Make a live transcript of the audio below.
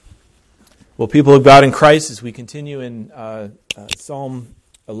Well, people of God in Christ, as we continue in Psalm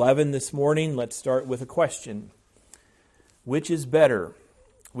 11 this morning, let's start with a question. Which is better?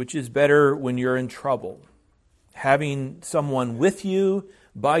 Which is better when you're in trouble? Having someone with you,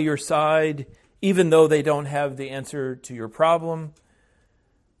 by your side, even though they don't have the answer to your problem?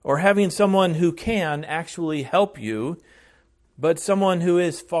 Or having someone who can actually help you, but someone who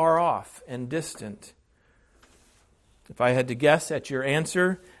is far off and distant? If I had to guess at your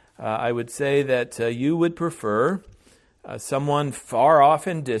answer, I would say that you would prefer someone far off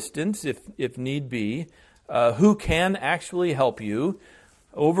and distant, if need be, who can actually help you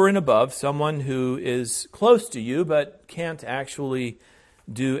over and above someone who is close to you but can't actually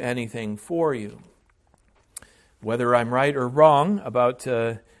do anything for you. Whether I'm right or wrong about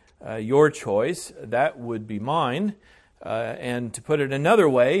your choice, that would be mine. And to put it another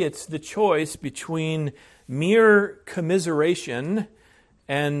way, it's the choice between mere commiseration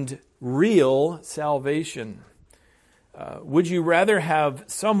and real salvation. Would you rather have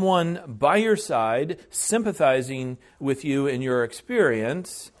someone by your side sympathizing with you in your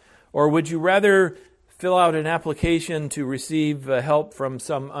experience, or would you rather fill out an application to receive help from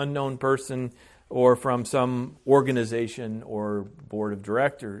some unknown person or from some organization or board of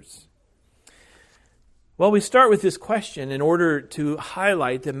directors? Well, we start with this question in order to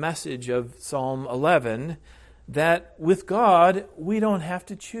highlight the message of Psalm 11, that with God, we don't have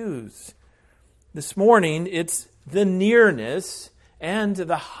to choose. This morning, it's the nearness and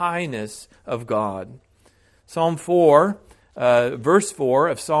the highness of God. Psalm 4, verse 4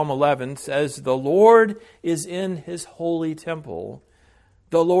 of Psalm 11 says, "The Lord is in His holy temple.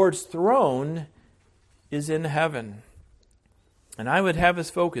 The Lord's throne is in heaven." And I would have us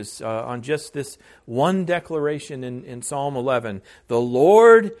focus on just this one declaration in Psalm 11. The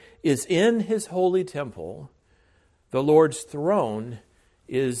Lord is in His holy temple. The Lord's throne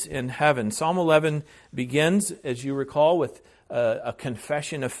is in heaven. Psalm 11 begins, as you recall, with a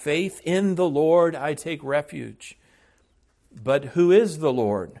confession of faith. In the Lord I take refuge. But who is the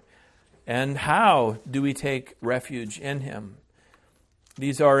Lord? And how do we take refuge in Him?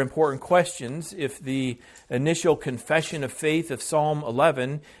 These are important questions if the initial confession of faith of Psalm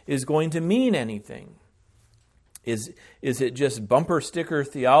 11 is going to mean anything. Is it just bumper sticker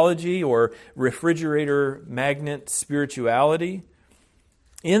theology or refrigerator magnet spirituality?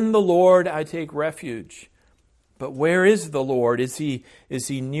 In the Lord I take refuge. But where is the Lord? Is He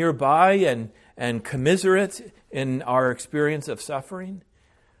nearby and commiserate in our experience of suffering?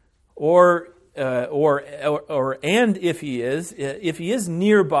 Or if He is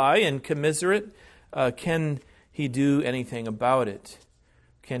nearby and commiserate, can He do anything about it?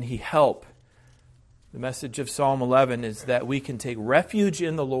 Can He help? The message of Psalm 11 is that we can take refuge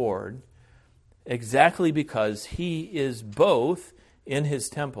in the Lord exactly because He is both in His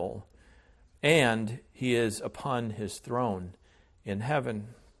temple and He is upon His throne in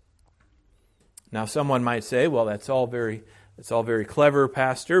heaven. Now, someone might say, "Well, that's all very clever,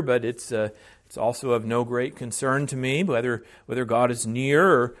 Pastor, but it's also of no great concern to me whether God is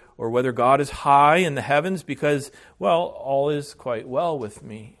near or whether God is high in the heavens, because, well, all is quite well with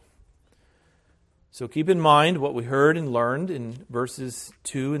me." So keep in mind what we heard and learned in verses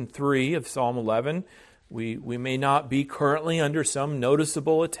 2 and 3 of Psalm 11. We may not be currently under some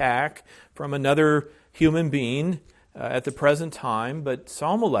noticeable attack from another human being at the present time, but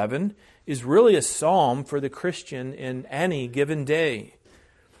Psalm 11 is really a psalm for the Christian in any given day.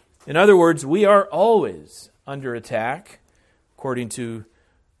 In other words, we are always under attack, according to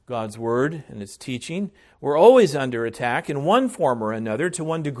God's Word and Its teaching. We're always under attack in one form or another, to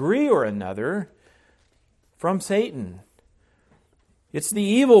one degree or another, from Satan. It's the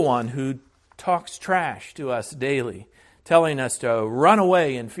evil one who talks trash to us daily, telling us to run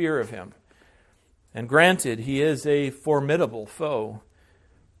away in fear of him. And granted, he is a formidable foe,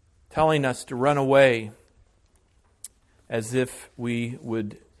 telling us to run away as if we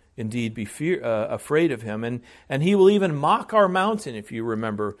would indeed be afraid of him. And he will even mock our mountain, if you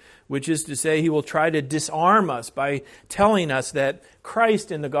remember, which is to say he will try to disarm us by telling us that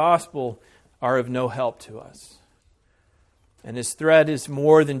Christ and the gospel are of no help to us. And his threat is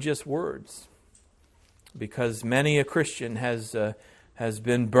more than just words, because many a Christian has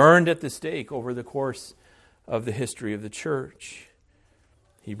been burned at the stake over the course of the history of the church.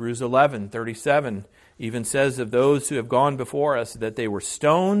 Hebrews 11:37 even says of those who have gone before us that they were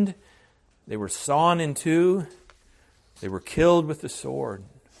stoned, they were sawn in two, they were killed with the sword.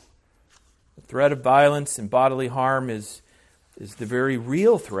 The threat of violence and bodily harm is the very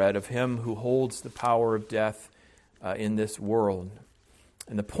real threat of him who holds the power of death in this world.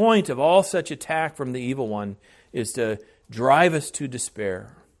 And the point of all such attack from the evil one is to drive us to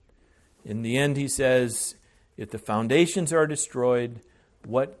despair. In the end, he says, if the foundations are destroyed,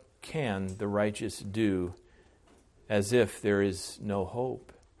 what can the righteous do? As if there is no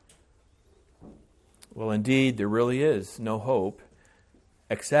hope. Well, indeed, there really is no hope,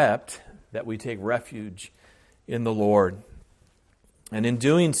 except that we take refuge in the Lord. And in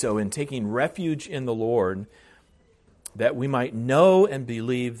doing so, in taking refuge in the Lord, that we might know and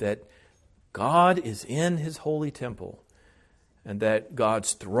believe that God is in His holy temple, and that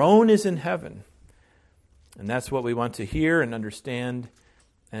God's throne is in heaven. And that's what we want to hear and understand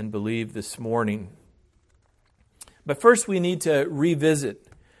and believe this morning. But first we need to revisit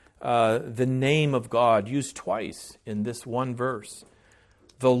the name of God, used twice in this one verse.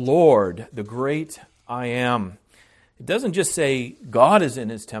 The Lord, the great I am. It doesn't just say God is in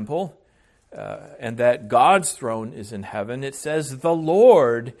His temple and that God's throne is in heaven. It says the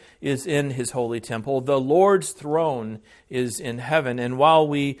Lord is in His holy temple. The Lord's throne is in heaven. And while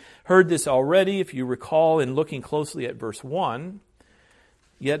we heard this already, if you recall in looking closely at verse 1,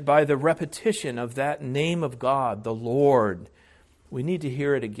 yet by the repetition of that name of God, the Lord, we need to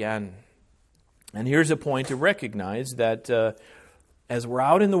hear it again. And here's a point to recognize that as we're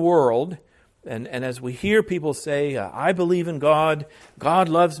out in the world, and as we hear people say, I believe in God, God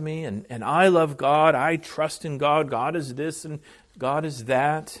loves me, and I love God, I trust in God, God is this and God is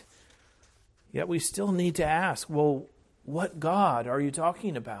that, yet we still need to ask, well, what God are you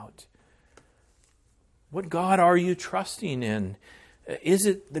talking about? What God are you trusting in? Is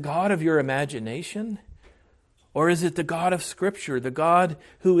it the God of your imagination? Or is it the God of Scripture, the God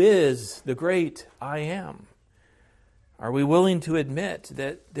who is the great I am? Are we willing to admit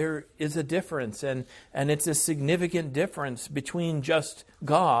that there is a difference, and it's a significant difference between just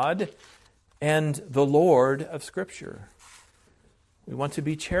God and the Lord of Scripture? We want to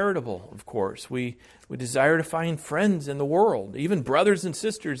be charitable, of course. We desire to find friends in the world, even brothers and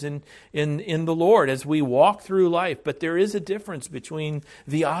sisters in the Lord as we walk through life. But there is a difference between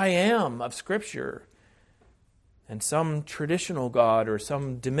the I am of Scripture and some traditional God or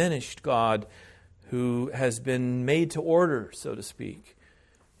some diminished God who has been made to order, so to speak,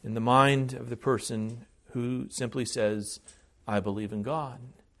 in the mind of the person who simply says, I believe in God.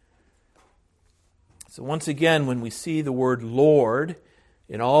 So once again, when we see the word Lord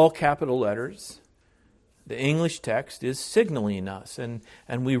in all capital letters, the English text is signaling us, and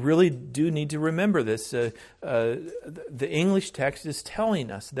we really do need to remember this. The English text is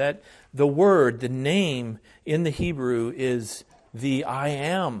telling us that the word, the name in the Hebrew is the I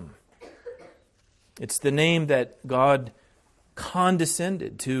am. It's the name that God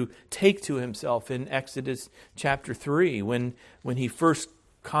condescended to take to Himself in Exodus chapter 3 when He first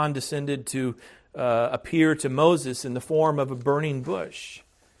condescended to appear to Moses in the form of a burning bush.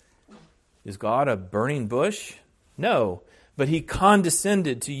 Is God a burning bush? No, but He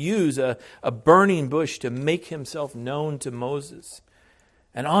condescended to use a burning bush to make Himself known to Moses.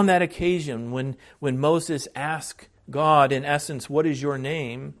 And on that occasion, when Moses asked God, in essence, what is your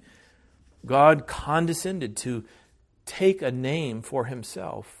name? God condescended to take a name for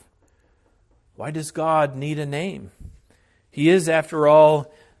Himself. Why does God need a name? He is, after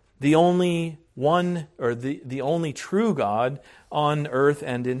all, the only one, or the only true God on earth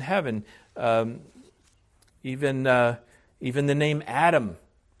and in heaven. Even the name Adam,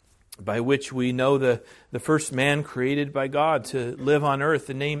 by which we know the first man created by God to live on earth,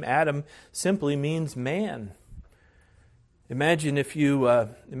 the name Adam simply means man. Imagine if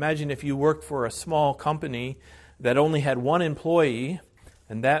you worked for a small company that only had one employee,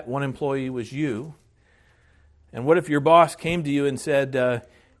 and that one employee was you. And what if your boss came to you and said,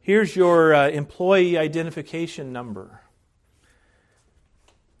 here's your employee identification number.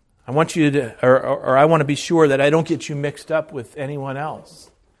 I want you to, or I want to be sure that I don't get you mixed up with anyone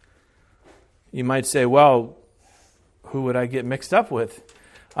else. You might say, well, who would I get mixed up with?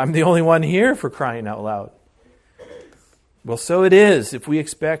 I'm the only one here, for crying out loud. Well, so it is. If we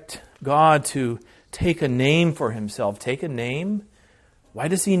expect God to take a name for Himself, take a name, why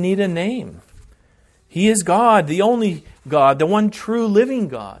does He need a name? He is God, the only God, the one true living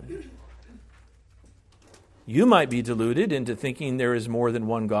God. You might be deluded into thinking there is more than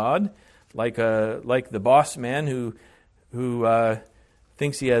one God, like the boss man who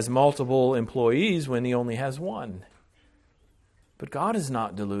thinks he has multiple employees when he only has one. But God is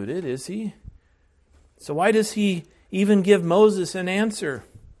not deluded, is He? So why does He even give Moses an answer?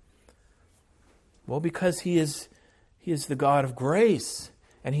 Well, because He is the God of grace,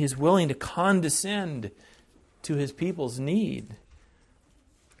 and He is willing to condescend to His people's need.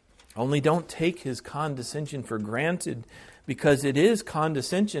 Only don't take His condescension for granted, because it is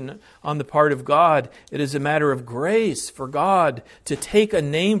condescension on the part of God. It is a matter of grace for God to take a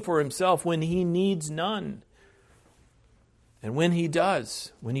name for himself when he needs none. And when he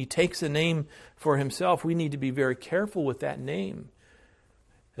does, when he takes a name for himself, we need to be very careful with that name.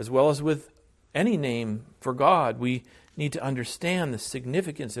 As well as with any name for God, we need to understand the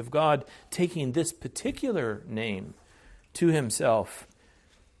significance of God taking this particular name to himself.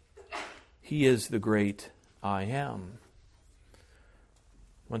 He is the great I am.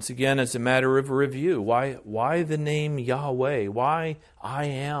 Once again, as a matter of review, why the name Yahweh? Why I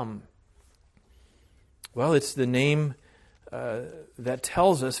am? Well, it's the name that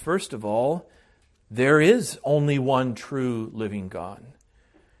tells us, first of all, there is only one true living God.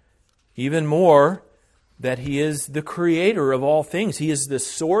 Even more, that he is the creator of all things. He is the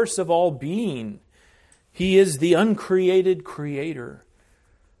source of all being. He is the uncreated creator,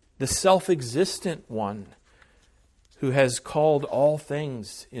 the self-existent one who has called all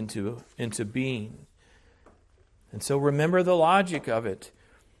things into being. And so remember the logic of it,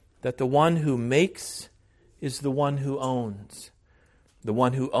 that the one who makes is the one who owns. The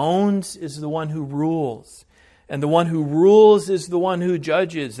one who owns is the one who rules. And the one who rules is the one who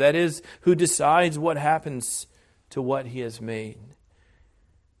judges, that is, who decides what happens to what he has made.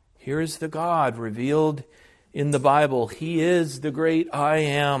 Here is the God revealed in the Bible. He is the great I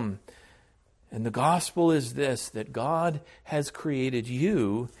am. And the gospel is this, that God has created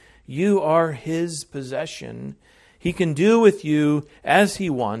you. You are his possession. He can do with you as he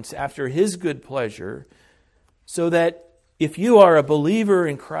wants after his good pleasure, so that if you are a believer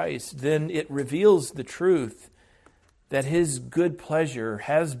in Christ, then it reveals the truth that his good pleasure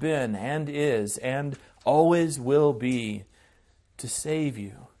has been and is and always will be to save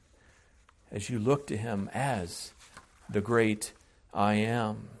you as you look to him as the great I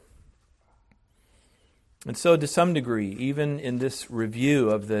am. And so to some degree, even in this review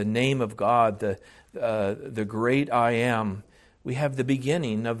of the name of God, the great I am, we have the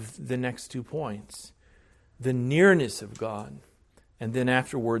beginning of the next 2 points. The nearness of God, and then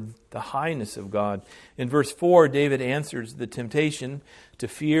afterward, the highness of God. In verse 4, David answers the temptation to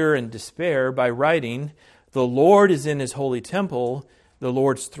fear and despair by writing, "The Lord is in his holy temple, the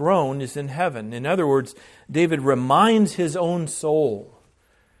Lord's throne is in heaven." In other words, David reminds his own soul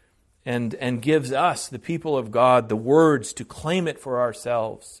and gives us, the people of God, the words to claim it for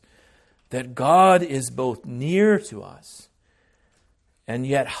ourselves, that God is both near to us and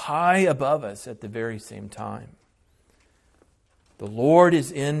yet high above us at the very same time. The Lord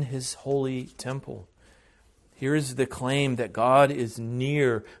is in his holy temple. Here is the claim that God is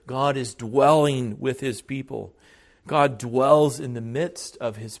near. God is dwelling with his people. God dwells in the midst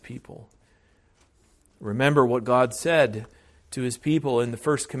of his people. Remember what God said to his people in the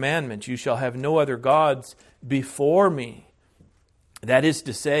first commandment, "You shall have no other gods before me." That is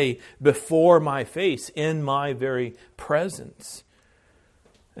to say, before my face, in my very presence.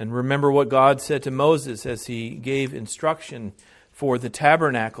 And remember what God said to Moses as he gave instruction for the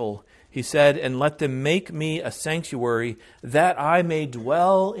tabernacle. He said, "And let them make me a sanctuary that I may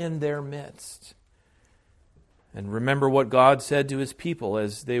dwell in their midst." And remember what God said to his people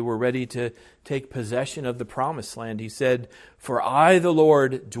as they were ready to take possession of the promised land. He said, "For I, the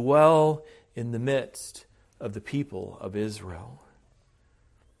Lord, dwell in the midst of the people of Israel."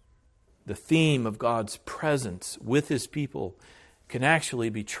 The theme of God's presence with his people can actually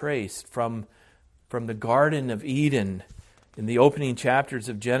be traced from the Garden of Eden in the opening chapters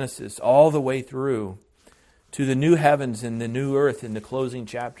of Genesis all the way through to the new heavens and the new earth in the closing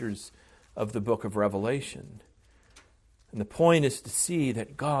chapters of the book of Revelation. And the point is to see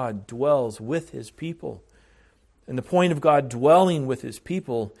that God dwells with his people. And the point of God dwelling with his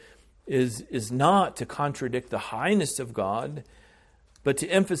people is not to contradict the highness of God, but to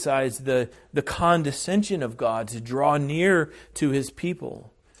emphasize the condescension of God, to draw near to his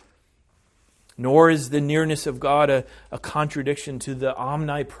people. Nor is the nearness of God a contradiction to the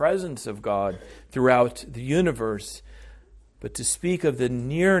omnipresence of God throughout the universe. But to speak of the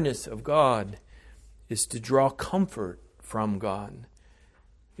nearness of God is to draw comfort from God.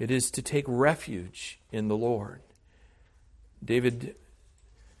 It is to take refuge in the Lord. David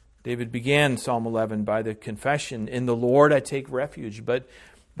began Psalm 11 by the confession, "In the Lord I take refuge." But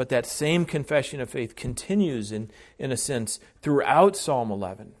that same confession of faith continues in a sense throughout Psalm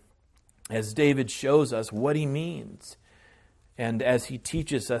 11 as David shows us what he means and as he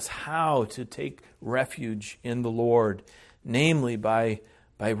teaches us how to take refuge in the Lord, namely by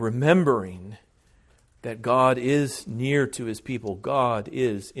remembering that God is near to his people. God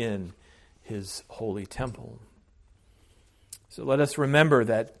is in his holy temple. So let us remember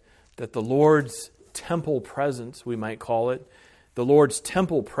that the Lord's temple presence, we might call it, the Lord's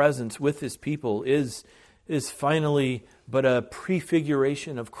temple presence with His people is finally but a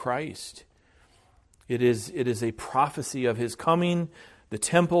prefiguration of Christ. It is a prophecy of His coming. The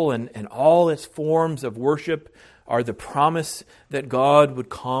temple and all its forms of worship are the promise that God would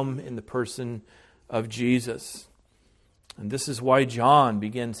come in the person of Jesus. And this is why John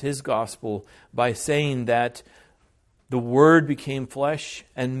begins his gospel by saying that the Word became flesh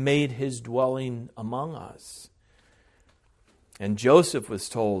and made His dwelling among us. And Joseph was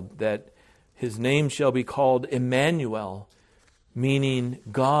told that His name shall be called Emmanuel, meaning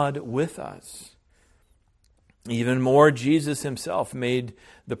God with us. Even more, Jesus Himself made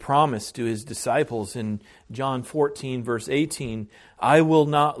the promise to His disciples in John 14, verse 18, I will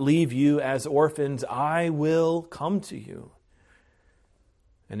not leave you as orphans, I will come to you.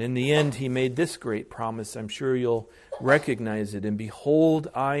 And in the end, He made this great promise. I'm sure you'll recognize it. And behold,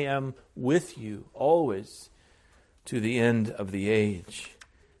 I am with you always to the end of the age.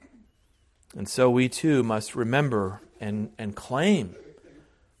 And so we too must remember and claim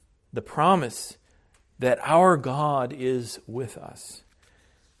the promise that our God is with us.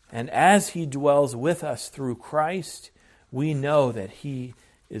 And as He dwells with us through Christ, we know that He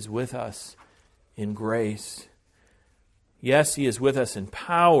is with us in grace. Yes, He is with us in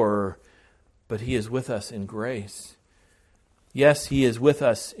power, but He is with us in grace. Yes, He is with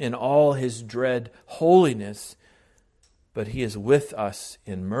us in all His dread holiness, but He is with us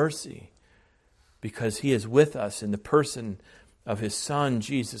in mercy, because He is with us in the person of His Son,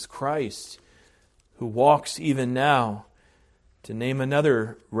 Jesus Christ, who walks even now. To name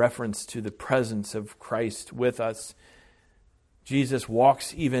another reference to the presence of Christ with us, Jesus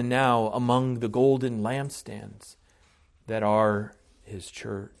walks even now among the golden lampstands that are His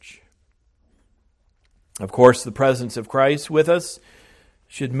church. Of course, the presence of Christ with us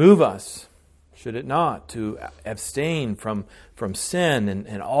should move us, should it not, to abstain from sin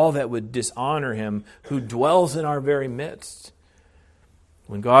and all that would dishonor Him who dwells in our very midst.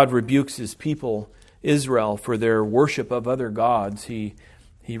 When God rebukes His people, Israel, for their worship of other gods, He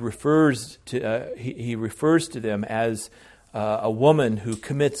refers to them as a woman who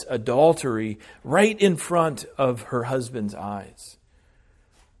commits adultery right in front of her husband's eyes.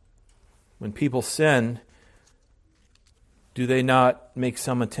 When people sin, do they not make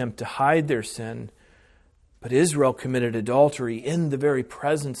some attempt to hide their sin? But Israel committed adultery in the very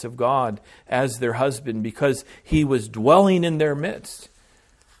presence of God as their husband because He was dwelling in their midst.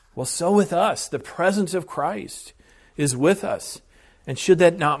 Well, so with us, the presence of Christ is with us. And should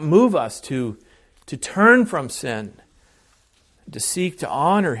that not move us to turn from sin, to seek to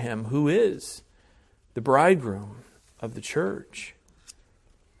honor Him who is the bridegroom of the church?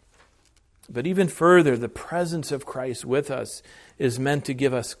 But even further, the presence of Christ with us is meant to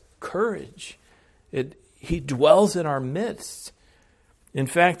give us courage. He dwells in our midst. In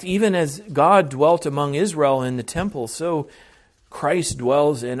fact, even as God dwelt among Israel in the temple, so Christ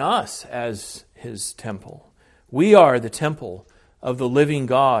dwells in us as His temple. We are the temple of the living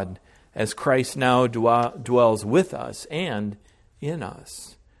God as Christ now dwells with us and in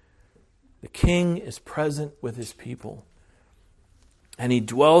us. The King is present with His people, and He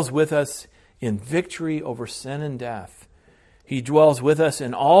dwells with us in victory over sin and death. He dwells with us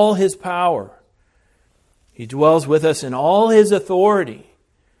in all His power. He dwells with us in all His authority,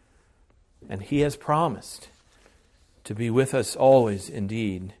 and He has promised to be with us always,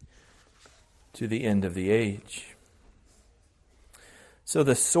 indeed, to the end of the age. So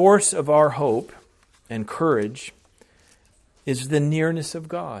the source of our hope and courage is the nearness of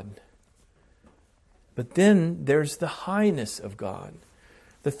God. But then there's the highness of God.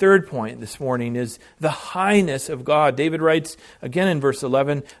 The third point this morning is the highness of God. David writes again in verse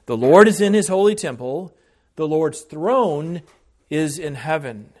 11, the Lord is in His holy temple, the Lord's throne is in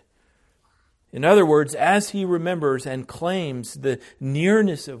heaven. In other words, as he remembers and claims the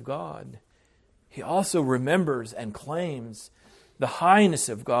nearness of God, he also remembers and claims the highness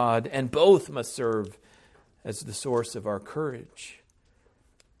of God, and both must serve as the source of our courage.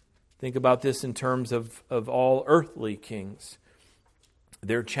 Think about this in terms of all earthly kings.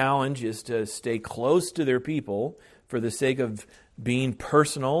 Their challenge is to stay close to their people for the sake of being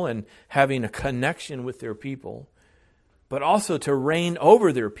personal and having a connection with their people, but also to reign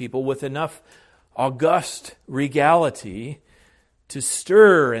over their people with enough august regality to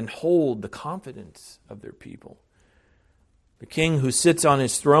stir and hold the confidence of their people. The king who sits on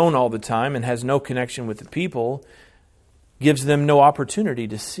his throne all the time and has no connection with the people gives them no opportunity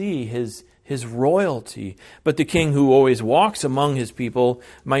to see his royalty. But the king who always walks among his people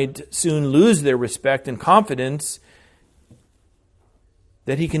might soon lose their respect and confidence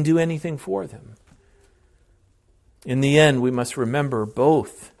that he can do anything for them. In the end, we must remember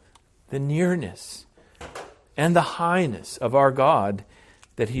both the nearness and the highness of our God,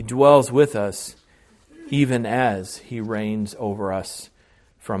 that He dwells with us even as He reigns over us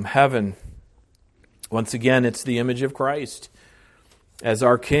from heaven. Once again, it's the image of Christ as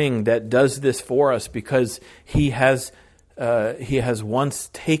our King that does this for us, because He has once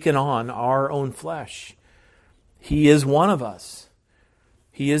taken on our own flesh. He is one of us.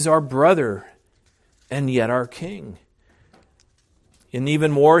 He is our brother and yet our King. And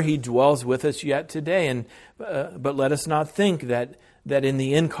even more, He dwells with us yet today. But let us not think that in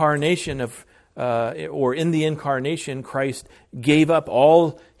the incarnation Christ gave up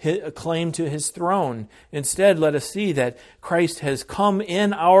all claim to His throne. Instead, let us see that Christ has come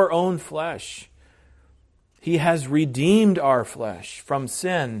in our own flesh. He has redeemed our flesh from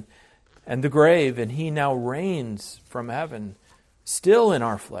sin and the grave, and He now reigns from heaven, still in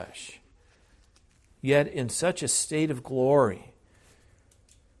our flesh, yet in such a state of glory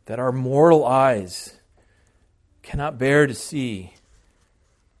that our mortal eyes cannot bear to see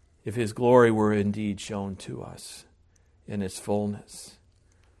if His glory were indeed shown to us in its fullness.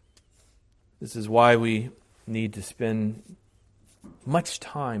 This is why we need to spend much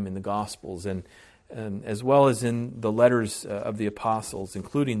time in the Gospels and as well as in the letters of the apostles,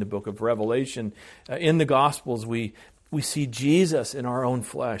 including the book of Revelation. In the Gospels, we see Jesus in our own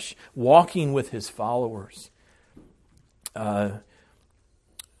flesh, walking with His followers.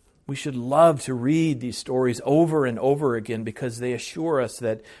 We should love to read these stories over and over again, because they assure us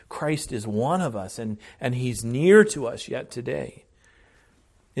that Christ is one of us and He's near to us yet today.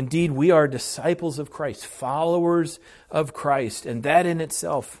 Indeed, we are disciples of Christ, followers of Christ, and that in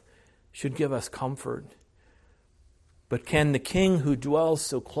itself should give us comfort. But can the King who dwells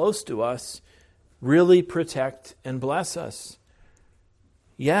so close to us really protect and bless us?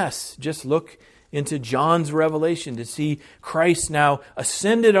 Yes, just look into John's revelation to see Christ now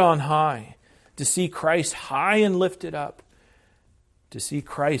ascended on high, to see Christ high and lifted up, to see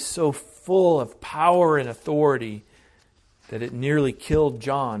Christ so full of power and authority that it nearly killed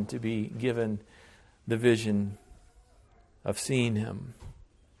John to be given the vision of seeing Him.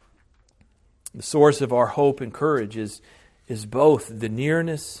 The source of our hope and courage is both the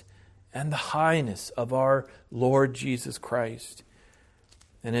nearness and the highness of our Lord Jesus Christ.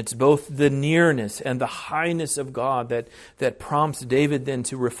 And it's both the nearness and the highness of God that prompts David then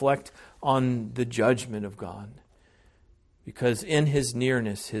to reflect on the judgment of God. Because in His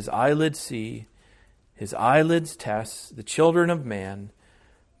nearness, His eyelids see, His eyelids test the children of man.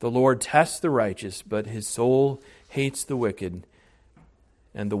 The Lord tests the righteous, but His soul hates the wicked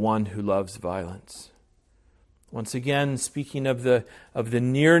and the one who loves violence. Once again, speaking of the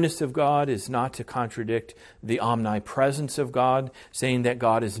nearness of God is not to contradict the omnipresence of God. Saying that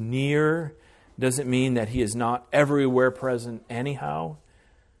God is near doesn't mean that He is not everywhere present anyhow.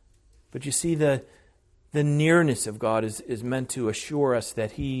 But you see, the nearness of God is meant to assure us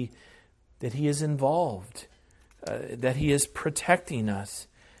that He is involved, that He is protecting us,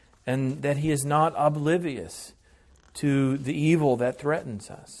 and that He is not oblivious to the evil that threatens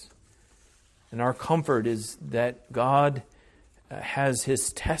us. And our comfort is that God has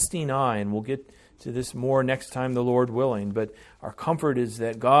His testing eye, and we'll get to this more next time, the Lord willing. But our comfort is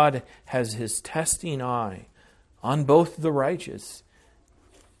that God has His testing eye on both the righteous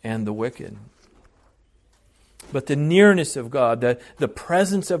and the wicked. But the nearness of God, the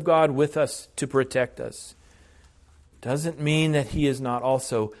presence of God with us to protect us, doesn't mean that He is not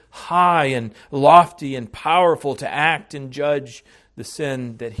also high and lofty and powerful to act and judge the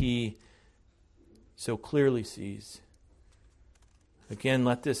sin that He so clearly sees. Again,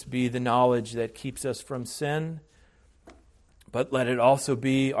 let this be the knowledge that keeps us from sin, but let it also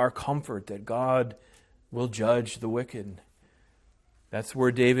be our comfort that God will judge the wicked. That's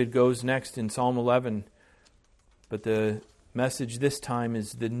where David goes next in Psalm 11. But the message this time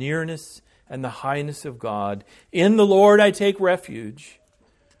is the nearness and the highness of God. In the Lord I take refuge.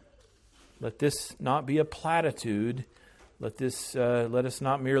 Let this not be a platitude. Let us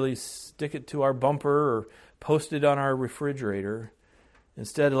not merely stick it to our bumper or post it on our refrigerator.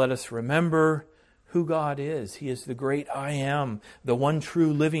 Instead, let us remember who God is. He is the great I Am, the one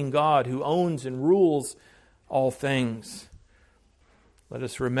true living God who owns and rules all things. Let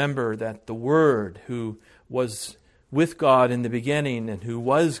us remember that the Word, who was with God in the beginning and who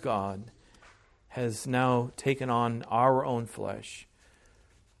was God, has now taken on our own flesh.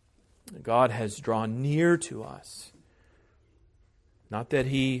 God has drawn near to us. Not that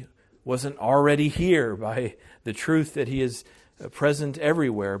He wasn't already here by the truth that He is present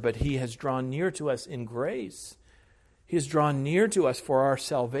everywhere, but He has drawn near to us in grace. He has drawn near to us for our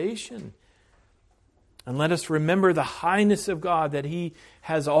salvation. And let us remember the highness of God, that He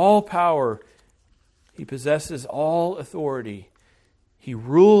has all power. He possesses all authority. He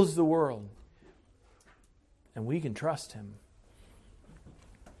rules the world. And we can trust Him.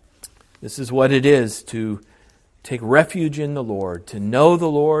 This is what it is to take refuge in the Lord, to know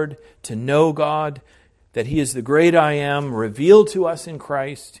God, that He is the great I Am, revealed to us in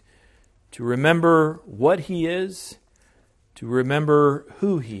Christ, to remember what He is, to remember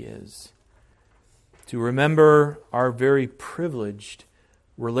who He is, to remember our very privileged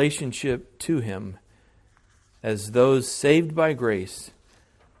relationship to Him as those saved by grace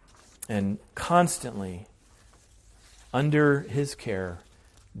and constantly under His care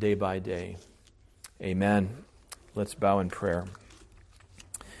day by day. Amen. Let's bow in prayer.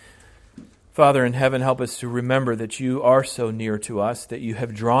 Father in heaven, help us to remember that You are so near to us, that You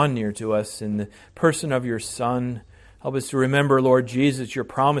have drawn near to us in the person of Your Son. Help us to remember, Lord Jesus, Your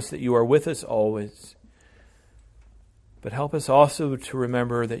promise that You are with us always. But help us also to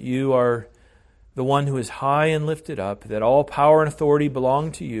remember that You are the one who is high and lifted up, that all power and authority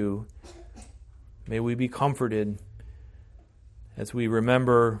belong to You. May we be comforted as we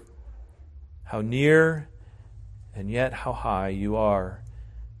remember how near and yet how high You are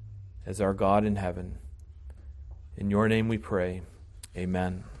as our God in heaven. In Your name we pray.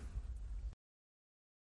 Amen.